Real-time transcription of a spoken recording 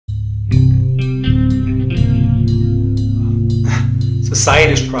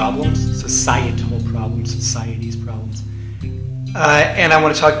society's problems, society's problems. And I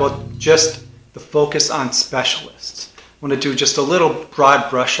want to talk about just the focus on specialists. I want to do just a little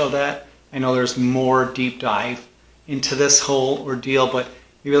broad brush of that. I know there's more deep dive into this whole ordeal, but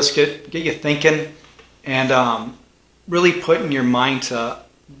maybe let's get you thinking and really put in your mind to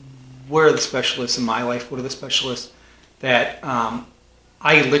where are the specialists in my life? What are the specialists that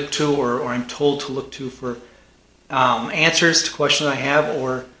I look to or I'm told to look to for answers to questions I have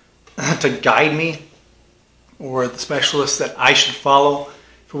or to guide me, or the specialists that I should follow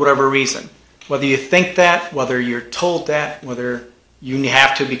for whatever reason. Whether you think that, whether you're told that, whether you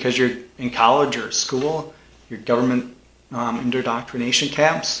have to because you're in college or school, your government indoctrination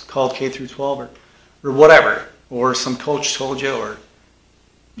camps called K through 12 or whatever, or some coach told you, or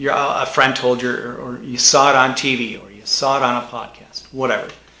a friend told you, or you saw it on TV, or you saw it on a podcast, whatever.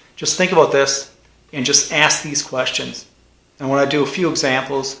 Just think about this and just ask these questions. I want to do a few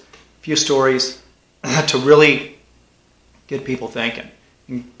examples, a few stories to really get people thinking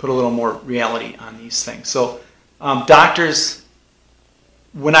and put a little more reality on these things. So doctors,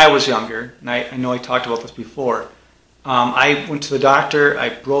 when I was younger, and I know I talked about this before, I went to the doctor, I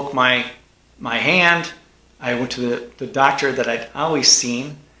broke my hand, I went to the doctor that I'd always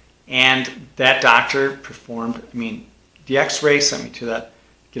seen, and that doctor performed, the x-ray, sent me to that,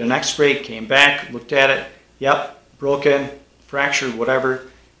 get an x-ray, came back, looked at it, yep, broken, fractured, whatever,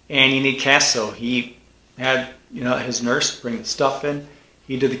 and you need cast. So he had, his nurse bring the stuff in,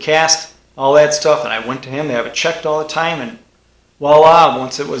 he did the cast, all that stuff, and I went to him, they have it checked all the time, and voila,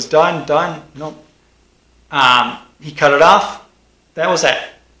 once it was done, he cut it off, that was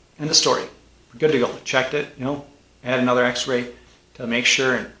that, end of story. We're good to go, checked it, had another x-ray to make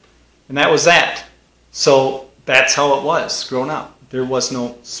sure, and that was that. So that's how it was growing up. There was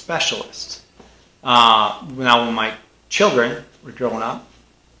no specialist. Now when my children were growing up,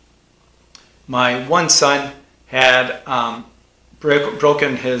 my one son had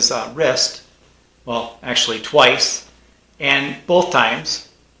broken his wrist, well, actually twice, and both times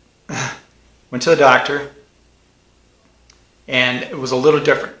went to the doctor, and it was a little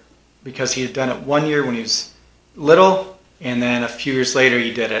different because he had done it 1 year when he was little, and then a few years later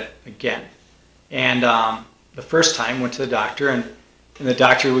he did it again. And the first time went to the doctor, and the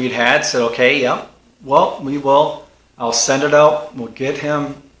doctor we'd had said, okay, yep, well, I'll send it out, we'll get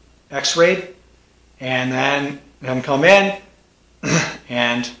him x-rayed, and then have him come in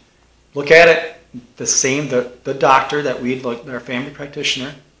and look at it. The doctor that we'd looked, our family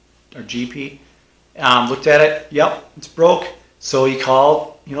practitioner, our GP, looked at it, yep, it's broke. So he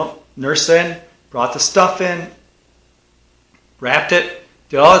called, nurse in, brought the stuff in, wrapped it,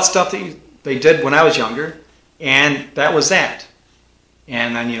 did all that stuff that they did when I was younger, and that was that.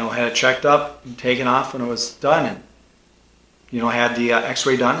 And then, had it checked up and taken off when it was done, and, had the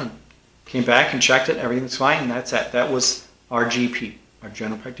x-ray done, and came back and checked it, everything's fine, and that's it. That was our GP, our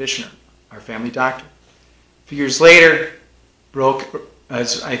general practitioner, our family doctor. A few years later, broke,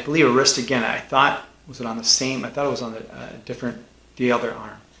 I believe, a wrist again. I thought it was on the other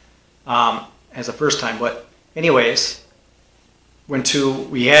arm as the first time. But anyways,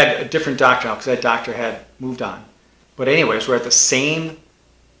 we had a different doctor now because that doctor had moved on. But anyways, we're at the same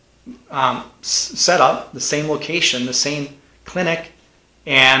setup, the same location, the same clinic,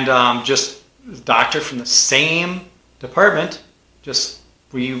 and just the doctor from the same department, just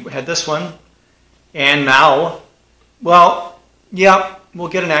we had this one, and now, well, yep, we'll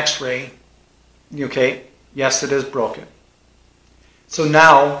get an x-ray. Okay, yes, it is broken. So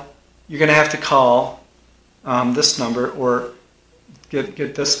now you're going to have to call this number or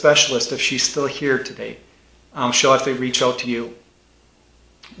get this specialist if she's still here today. She'll have to reach out to you,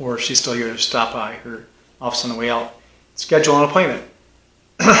 or if she's still here, to stop by her office on the way out. Schedule an appointment.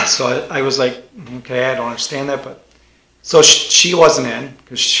 So I was like, okay, I don't understand that, but so she wasn't in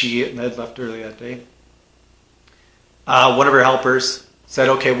because she had left early that day. One of her helpers said,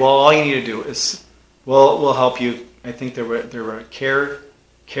 okay, well, all you need to do is we'll help you. I think there were care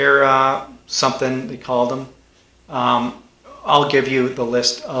something they called them. I'll give you the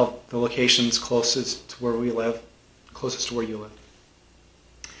list of the locations closest to where we live, closest to where you live.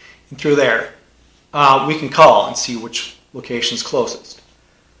 And through there, we can call and see which location's closest.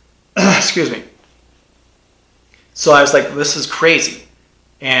 Excuse me. So I was like, this is crazy.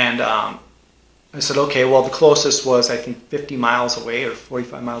 And I said, okay, well, the closest was, I think, 50 miles away or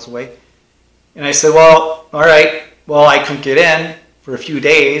 45 miles away. And I said, well, all right, well, I couldn't get in for a few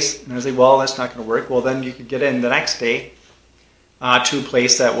days. And I was like, well, that's not going to work. Well, then you could get in the next day to a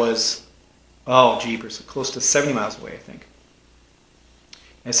place that was, oh, jeepers, close to 70 miles away, I think.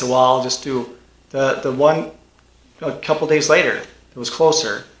 And I said, well, I'll just do the one a couple days later. that was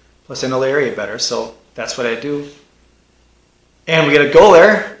closer. Plus I know the area better, so that's what I do. And we got to go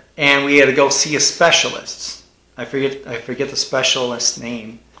there, and we had to go see a specialist. I forget the specialist's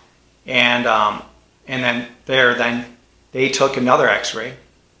name. And then they took another X-ray.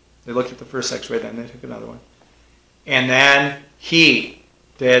 They looked at the first X-ray, then they took another one. And then he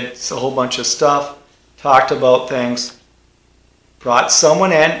did a whole bunch of stuff, talked about things, brought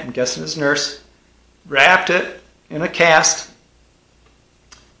someone in, I'm guessing his nurse, wrapped it in a cast.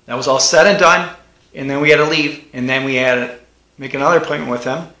 That was all said and done, and then we had to leave, and then we had to make another appointment with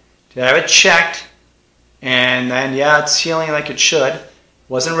him to have it checked, and then, yeah, it's healing like it should.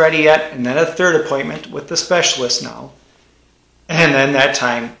 Wasn't ready yet, and then a third appointment with the specialist now, and then that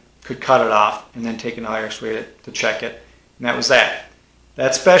time could cut it off and then take another X-ray to check it, and that was that.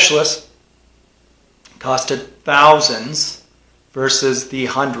 That specialist costed thousands versus the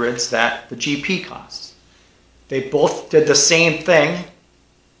hundreds that the GP costs. They both did the same thing.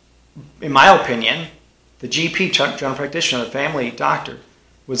 In my opinion, the GP, general practitioner, the family doctor,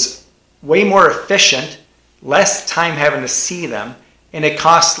 was way more efficient, less time having to see them, and it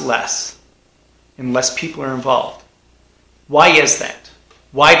costs less, and less people are involved. Why is that?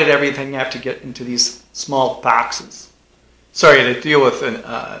 Why did everything have to get into these small boxes? Sorry to deal with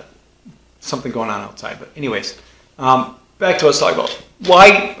something going on outside, but anyways, back to what I was talking about.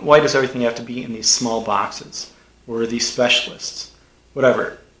 Why does everything have to be in these small boxes, or these specialists?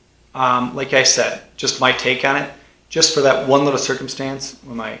 Whatever. Like I said, just my take on it, just for that one little circumstance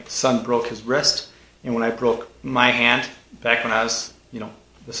when my son broke his wrist and when I broke my hand back when I was,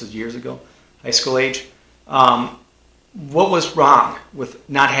 this is years ago, high school age. What was wrong with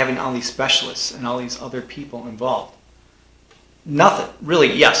not having all these specialists and all these other people involved? Nothing,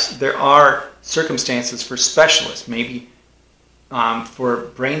 really. Yes, there are circumstances for specialists, maybe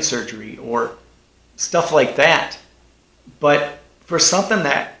for brain surgery or stuff like that. But for something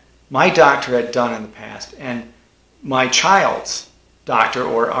that my doctor had done in the past and my child's doctor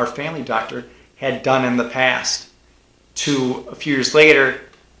or our family doctor had done in the past, to a few years later,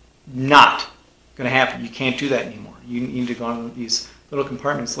 not going to happen. You can't do that anymore. You need to go on these little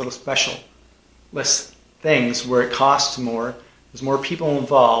compartments, little specialist things where it costs more, there's more people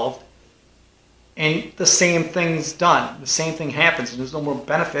involved, and the same thing's done. The same thing happens, and there's no more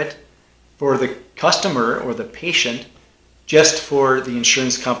benefit for the customer or the patient, just for the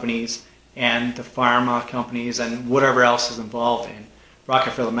insurance companies and the pharma companies and whatever else is involved in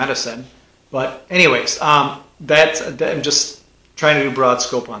Rockefeller medicine. But anyways, I'm just trying to do broad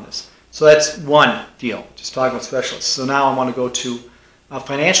scope on this. So that's one deal, just talking about specialists. So now I want to go to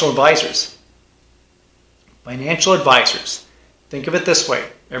financial advisors. Financial advisors. Think of it this way.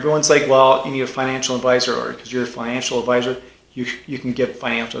 Everyone's like, well, you need a financial advisor, or because you're a financial advisor, you can give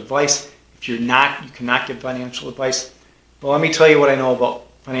financial advice. If you're not, you cannot give financial advice. Well, let me tell you what I know about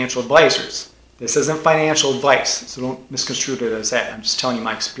financial advisors. This isn't financial advice, so don't misconstrue it as that. I'm just telling you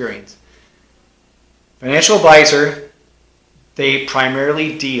my experience. Financial advisor, they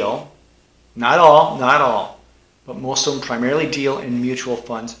primarily deal, not all, but most of them primarily deal in mutual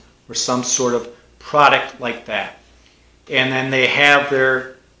funds or some sort of product like that. And then they have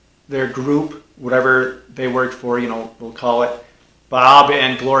their group, whatever they work for, we'll call it Bob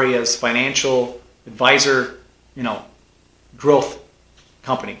and Gloria's financial advisor, growth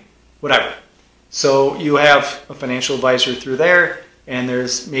company, whatever. So you have a financial advisor through there, and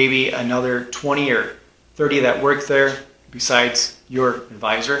there's maybe another 20 or 30 that work there besides your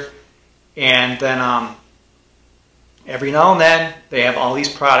advisor. And then every now and then they have all these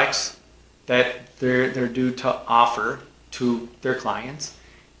products that they're due to offer to their clients,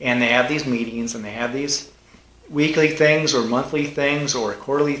 and they have these meetings, and they have these weekly things or monthly things or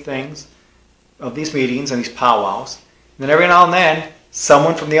quarterly things of these meetings and these powwows. And then every now and then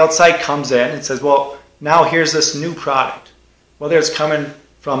someone from the outside comes in and says, well, now here's this new product, whether it's coming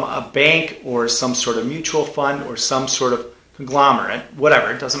from a bank or some sort of mutual fund or some sort of conglomerate,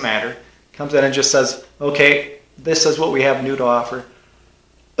 whatever, it doesn't matter, comes in and just says, okay, this is what we have new to offer.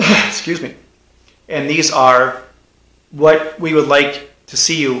 Excuse me. And these are what we would like to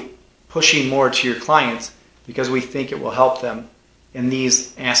see you pushing more to your clients, because we think it will help them in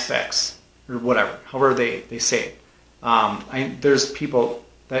these aspects, or whatever, however they say it. There's people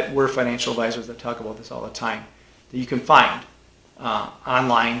that were financial advisors that talk about this all the time, that you can find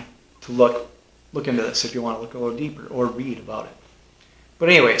online to look into this if you want to look a little deeper or read about it. But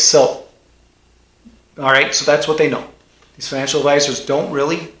anyway, so, all right, so that's what they know. These financial advisors don't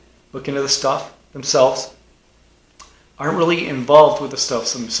really look into the stuff themselves, aren't really involved with the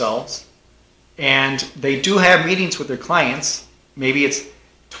stuff themselves, and they do have meetings with their clients. Maybe it's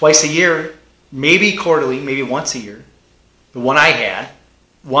twice a year, maybe quarterly, maybe once a year, the one I had,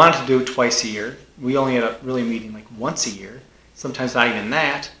 wanted to do it twice a year. We only ended up really meeting like once a year, sometimes not even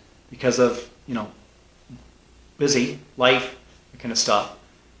that, because of, busy life, that kind of stuff.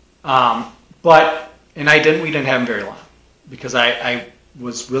 We didn't have them very long because I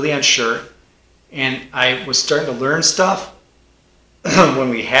was really unsure, and I was starting to learn stuff when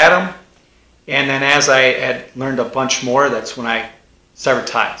we had them. And then as I had learned a bunch more, that's when I severed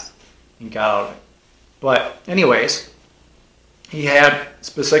ties and got out of it. But anyways, he had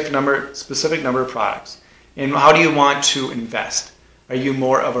specific number of products. And how do you want to invest? Are you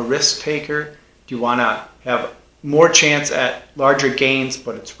more of a risk taker? Do you want to have more chance at larger gains,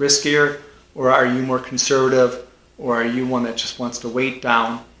 but it's riskier? Or are you more conservative? Or are you one that just wants to wait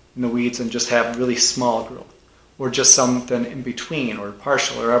down in the weeds and just have really small growth? Or just something in between, or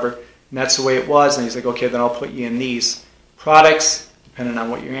partial, or whatever. And that's the way it was. And he's like, okay, then I'll put you in these products, depending on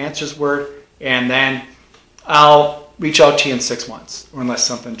what your answers were. And then I'll reach out to you in 6 months, or unless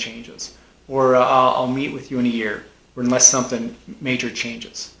something changes. Or I'll meet with you in a year, or unless something major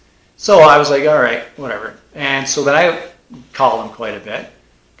changes. So I was like, all right, whatever. And so then I called him quite a bit,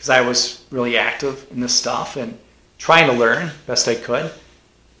 because I was really active in this stuff and trying to learn best I could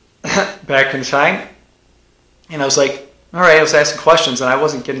back in time. And I was like, all right, I was asking questions, and I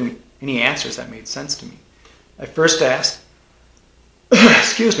wasn't getting any answers that made sense to me. I first asked,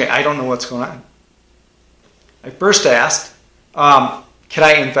 excuse me, I don't know what's going on. I first asked, can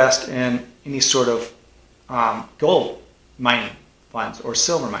I invest in any sort of gold mining funds or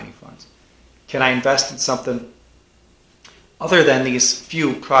silver mining funds? Can I invest in something other than these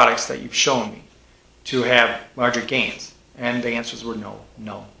few products that you've shown me to have larger gains? And the answers were no,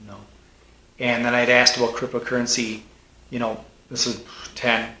 no, no. And then I'd asked about cryptocurrency, this is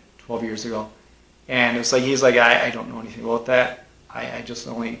 10, 12 years ago. And it's like, he's like, I don't know anything about that. I just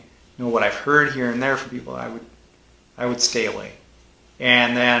only know what I've heard here and there from people. I would stay away.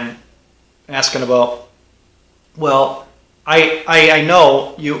 And then asking about, well, I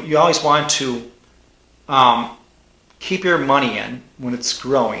know you always want to keep your money in when it's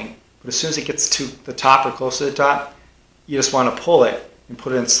growing, but as soon as it gets to the top or close to the top, you just want to pull it and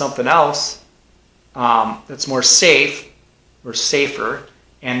put it in something else that's more safe or safer.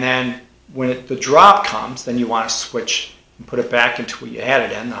 And then when the drop comes, then you want to switch and put it back into what you had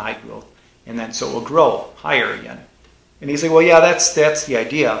it in, the high growth, and then so it will grow higher again. And he's like, well, yeah, that's the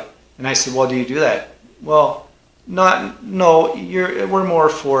idea. And I said, well, do you do that? Well, no, we're more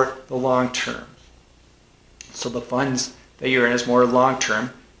for the long term. So the funds that you're in is more long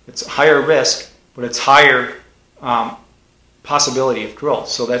term. It's higher risk, but it's higher possibility of growth.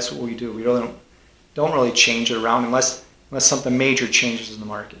 So that's what we do. We don't really change it around unless something major changes in the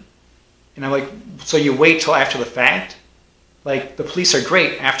market. And I'm like, so you wait till after the fact? Like, the police are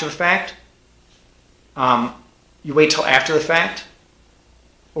great after the fact. You wait till after the fact?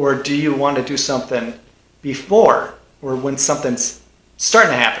 Or do you want to do something before, or when something's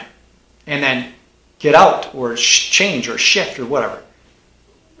starting to happen, and then get out or change or shift or whatever?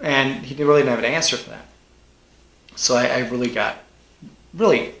 And he really didn't have an answer for that. So I really got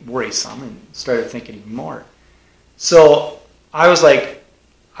really worrisome and started thinking even more. So I was like,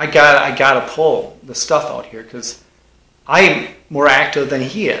 I gotta pull the stuff out here, because I'm more active than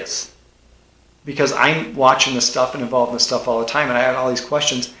he is, because I'm watching this stuff and involved in this stuff all the time, and I had all these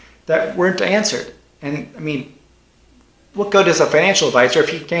questions that weren't answered. And I mean, what good is a financial advisor if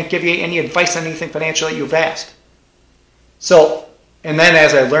he can't give you any advice on anything financial that you've asked? So, and then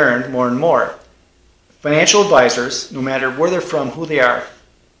as I learned more and more, financial advisors, no matter where they're from, who they are,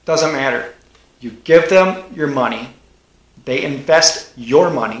 doesn't matter. You give them your money, they invest your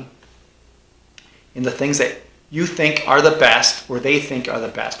money in the things that you think are the best, or they think are the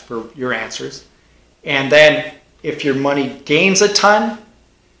best for your answers. And then if your money gains a ton,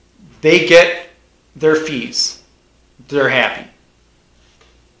 they get their fees. They're happy.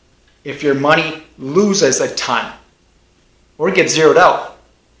 If your money loses a ton or gets zeroed out,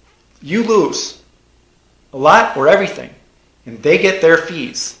 you lose a lot or everything, and they get their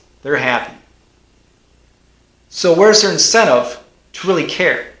fees. They're happy. So where's their incentive to really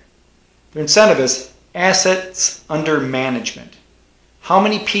care? Their incentive is assets under management. How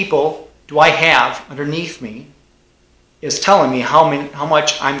many people do I have underneath me is telling me how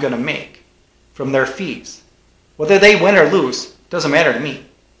much I'm going to make from their fees. Whether they win or lose doesn't matter to me,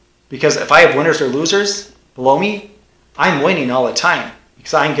 because if I have winners or losers below me, I'm winning all the time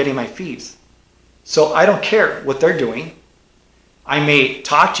because I'm getting my fees. So I don't care what they're doing. I may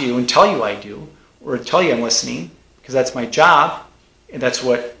talk to you and tell you I do, or tell you I'm listening, because that's my job and that's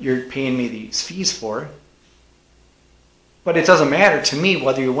what you're paying me these fees for. But it doesn't matter to me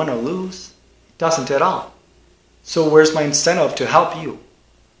whether you win or lose. It doesn't at all. So where's my incentive to help you?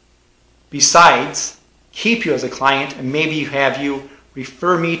 Besides, keep you as a client and maybe have you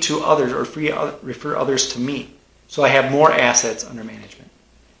refer me to others or refer others to me. So I have more assets under management.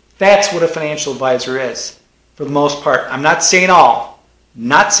 That's what a financial advisor is, for the most part. I'm not saying all,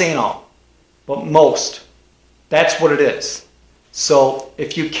 but most. That's what it is. So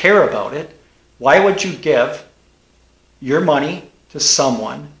if you care about it, why would you give your money to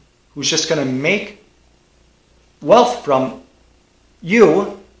someone who's just going to make wealth from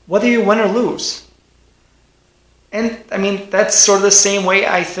you, whether you win or lose? And I mean, that's sort of the same way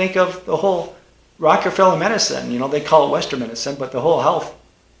I think of the whole Rockefeller medicine. You know, they call it Western medicine, but the whole health,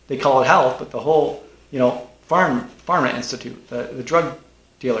 they call it health, but the whole, you know, Pharma Institute, the drug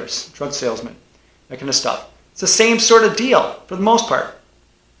dealers, drug salesmen, that kind of stuff. It's the same sort of deal for the most part.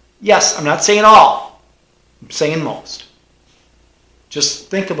 Yes, I'm not saying all, I'm saying most. Just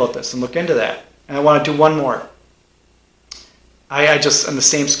think about this and look into that. And I want to do one more. I just, in the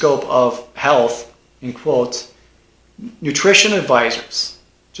same scope of health, in quotes, nutrition advisors.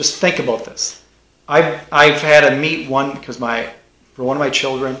 Just think about this. I've had to meet one because for one of my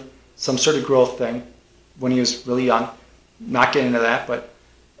children, some sort of growth thing when he was really young. Not getting into that, but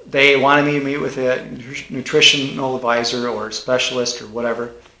they wanted me to meet with a nutritional advisor or specialist or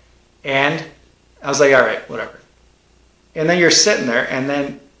whatever. And I was like, all right, whatever. And then you're sitting there, and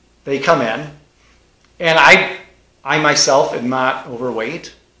then they come in, and I myself am not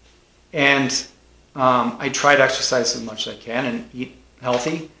overweight, and I try to exercise as much as I can and eat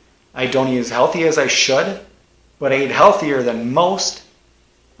healthy. I don't eat as healthy as I should, but I eat healthier than most.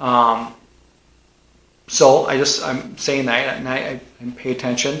 So I'm saying that, and I pay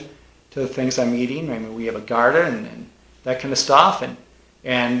attention to the things I'm eating. I mean, we have a garden and that kind of stuff,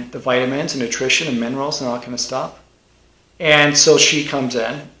 and the vitamins and nutrition and minerals and all that kind of stuff. And so she comes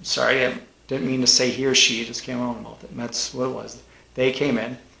in. Sorry, I didn't mean to say he or she. It just came out of my mouth. And that's what it was. They came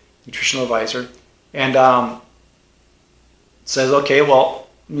in, nutritional advisor, and says, okay, well,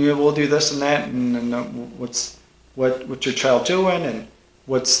 we'll do this and that, and what's your child doing, and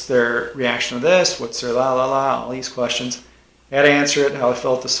what's their reaction to this, what's their all these questions. I had to answer it, how I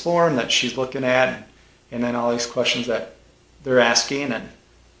filled this form that she's looking at, and then all these questions that they're asking, and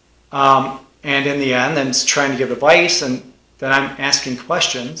in the end, then it's trying to give advice, and then I'm asking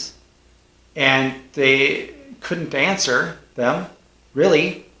questions, and they couldn't answer them,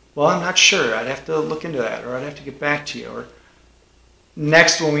 really. Well, I'm not sure. I'd have to look into that, or I'd have to get back to you, or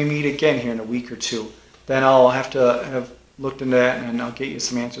next when we meet again here in a week or two, then I'll have to have looked into that, and I'll get you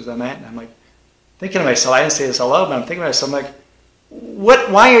some answers on that. And I'm like, thinking to myself, I didn't say this out loud, but I'm thinking to myself, I'm like,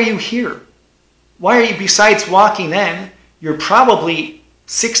 why are you here? Why are you, besides walking in, you're probably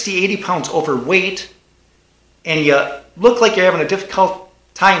 60, 80 pounds overweight, and you look like you're having a difficult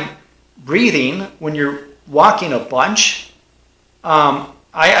time breathing when you're walking a bunch.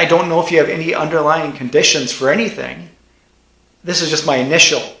 I don't know if you have any underlying conditions for anything. This is just my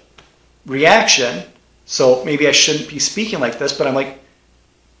initial reaction, so maybe I shouldn't be speaking like this, but I'm like,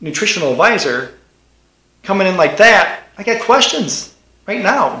 nutritional advisor, coming in like that, I got questions right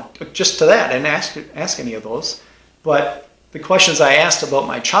now, just to that. I didn't ask any of those, but the questions I asked about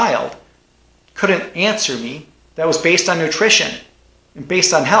my child couldn't answer me. That was based on nutrition and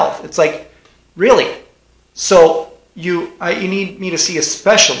based on health. It's like, really? So you need me to see a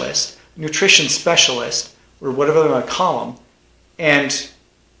specialist, nutrition specialist, or whatever they want to call them, and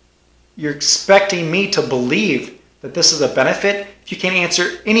you're expecting me to believe that this is a benefit if you can't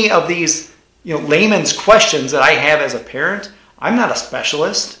answer any of these, layman's questions that I have as a parent. I'm not a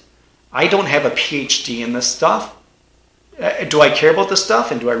specialist. I don't have a PhD in this stuff. Do I care about this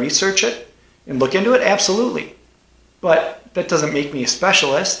stuff, and do I research it and look into it? Absolutely. But that doesn't make me a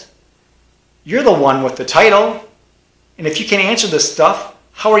specialist. You're the one with the title. And if you can't answer this stuff,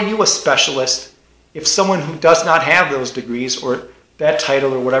 how are you a specialist if someone who does not have those degrees or that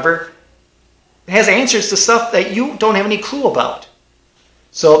title or whatever has answers to stuff that you don't have any clue about?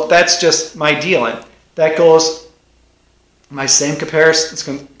 So that's just my deal. And that goes my same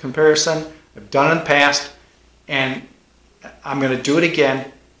comparison. I've done it in the past, and I'm going to do it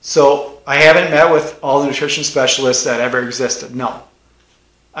again. So I haven't met with all the nutrition specialists that ever existed. No.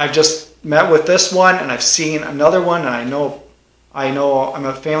 I've just met with this one, and I've seen another one, and I know I'm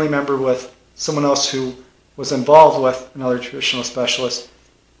a family member with someone else who was involved with another nutritional specialist.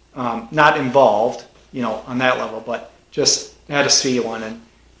 Not involved, on that level, but just had to see one.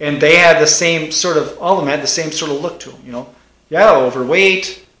 And they had the same sort of, all of them had the same sort of look to them, Yeah,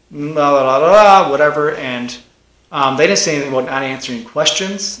 overweight, whatever. And they didn't say anything about not answering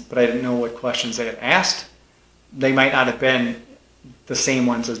questions, but I didn't know what questions they had asked. They might not have been the same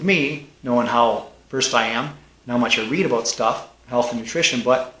ones as me, knowing how versed I am. and how much I read about stuff, health and nutrition,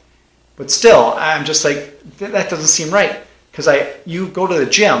 but still, I'm just like, that doesn't seem right. Because you go to the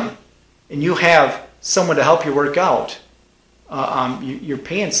gym and you have someone to help you work out. You're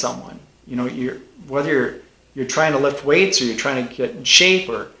paying someone. Whether you're trying to lift weights or you're trying to get in shape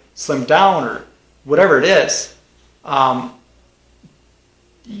or slim down or whatever it is,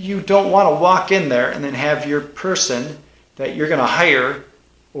 you don't want to walk in there and then have your person that you're going to hire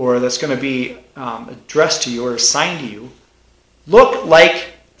or that's going to be addressed to you or assigned to you look like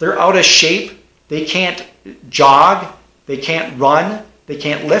they're out of shape, they can't jog, they can't run, they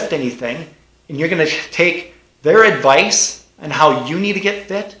can't lift anything, and you're going to take their advice on how you need to get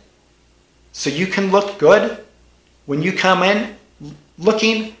fit so you can look good when you come in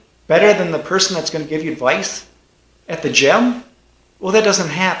looking better than the person that's going to give you advice at the gym? Well, that doesn't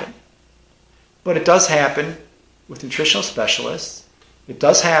happen. But it does happen with nutritional specialists. It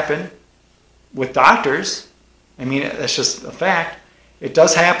does happen with doctors. I mean, that's just a fact. It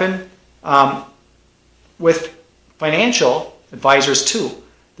does happen with financial advisors too.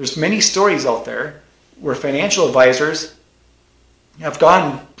 There's many stories out there where financial advisors have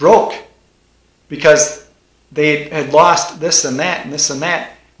gone broke because they had lost this and that and this and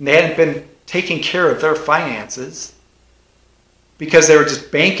that, and they hadn't been taking care of their finances because they were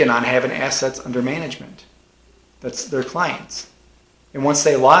just banking on having assets under management. That's their clients. And once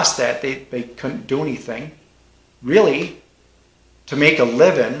they lost that, they couldn't do anything really to make a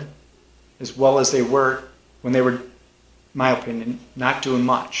living as well as they were when they were, in my opinion, not doing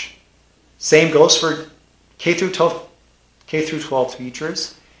much. Same goes for K through 12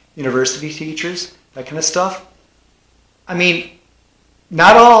 teachers, university teachers, that kind of stuff. I mean,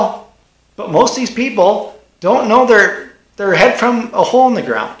 not all, but most of these people don't know their head from a hole in the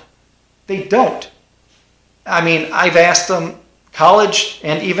ground. They don't. I mean, I've asked them college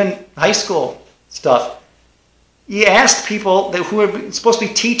and even high school stuff. You ask people who are supposed to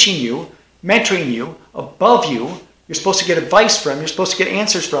be teaching you, mentoring you, above you, you're supposed to get advice from, you're supposed to get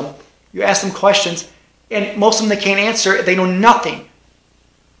answers from. You ask them questions, and most of them they can't answer. They know nothing.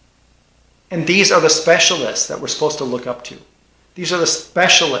 And these are the specialists that we're supposed to look up to. These are the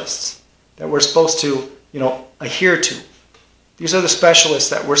specialists that we're supposed to, adhere to. These are the specialists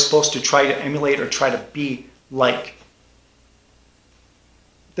that we're supposed to try to emulate or try to be like.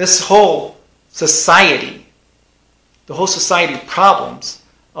 This whole society, the whole society problems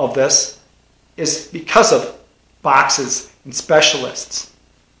of this is because of boxes and specialists.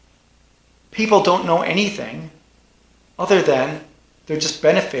 People don't know anything other than they're just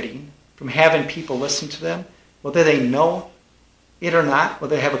benefiting from having people listen to them, whether they know it or not,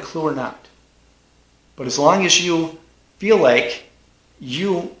 whether they have a clue or not. But as long as you feel like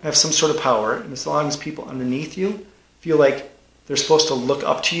you have some sort of power, and as long as people underneath you feel like they're supposed to look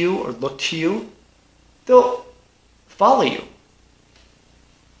up to you or look to you, they'll follow you.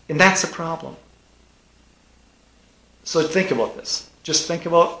 And that's the problem. So think about this. Just think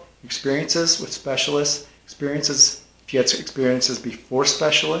about experiences with specialists, experiences, if you had experiences before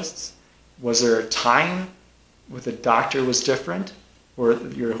specialists. Was there a time where the doctor was different, or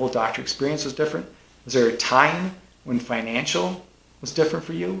your whole doctor experience was different? Was there a time when financial was different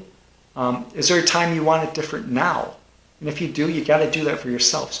for you? Is there a time you want it different now? And if you do, you got to do that for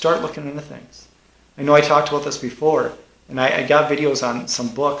yourself. Start looking into things. I know I talked about this before, and I got videos on some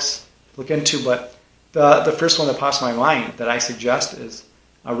books to look into, but the first one that pops in my mind that I suggest is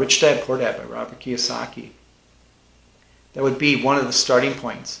Rich Dad, Poor Dad by Robert Kiyosaki. That would be one of the starting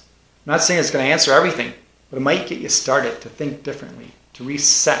points. I'm not saying it's going to answer everything, but it might get you started to think differently, to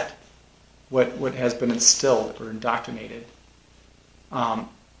reset what has been instilled or indoctrinated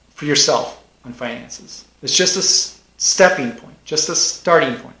for yourself on finances. It's just a stepping point, just a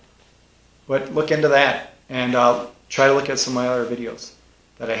starting point. But look into that and try to look at some of my other videos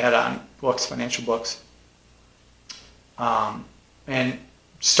that I had on books, financial books. And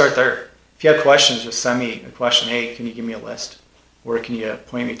start there. If you have questions, just send me a question. Hey, can you give me a list? Or can you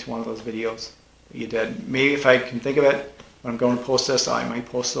point me to one of those videos that you did? Maybe if I can think of it, when I'm going to post this, I might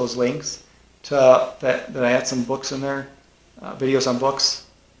post those links to that I had some books in there, videos on books,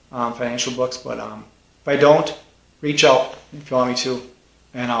 financial books. But if I don't, reach out if you want me to,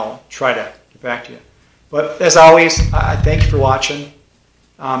 and I'll try to get back to you. But as always, I thank you for watching.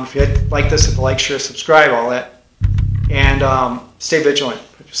 If you like this, hit the like, share, subscribe, all that. And stay vigilant.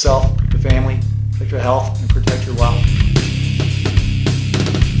 Protect yourself, protect your family, protect your health, and protect your wealth.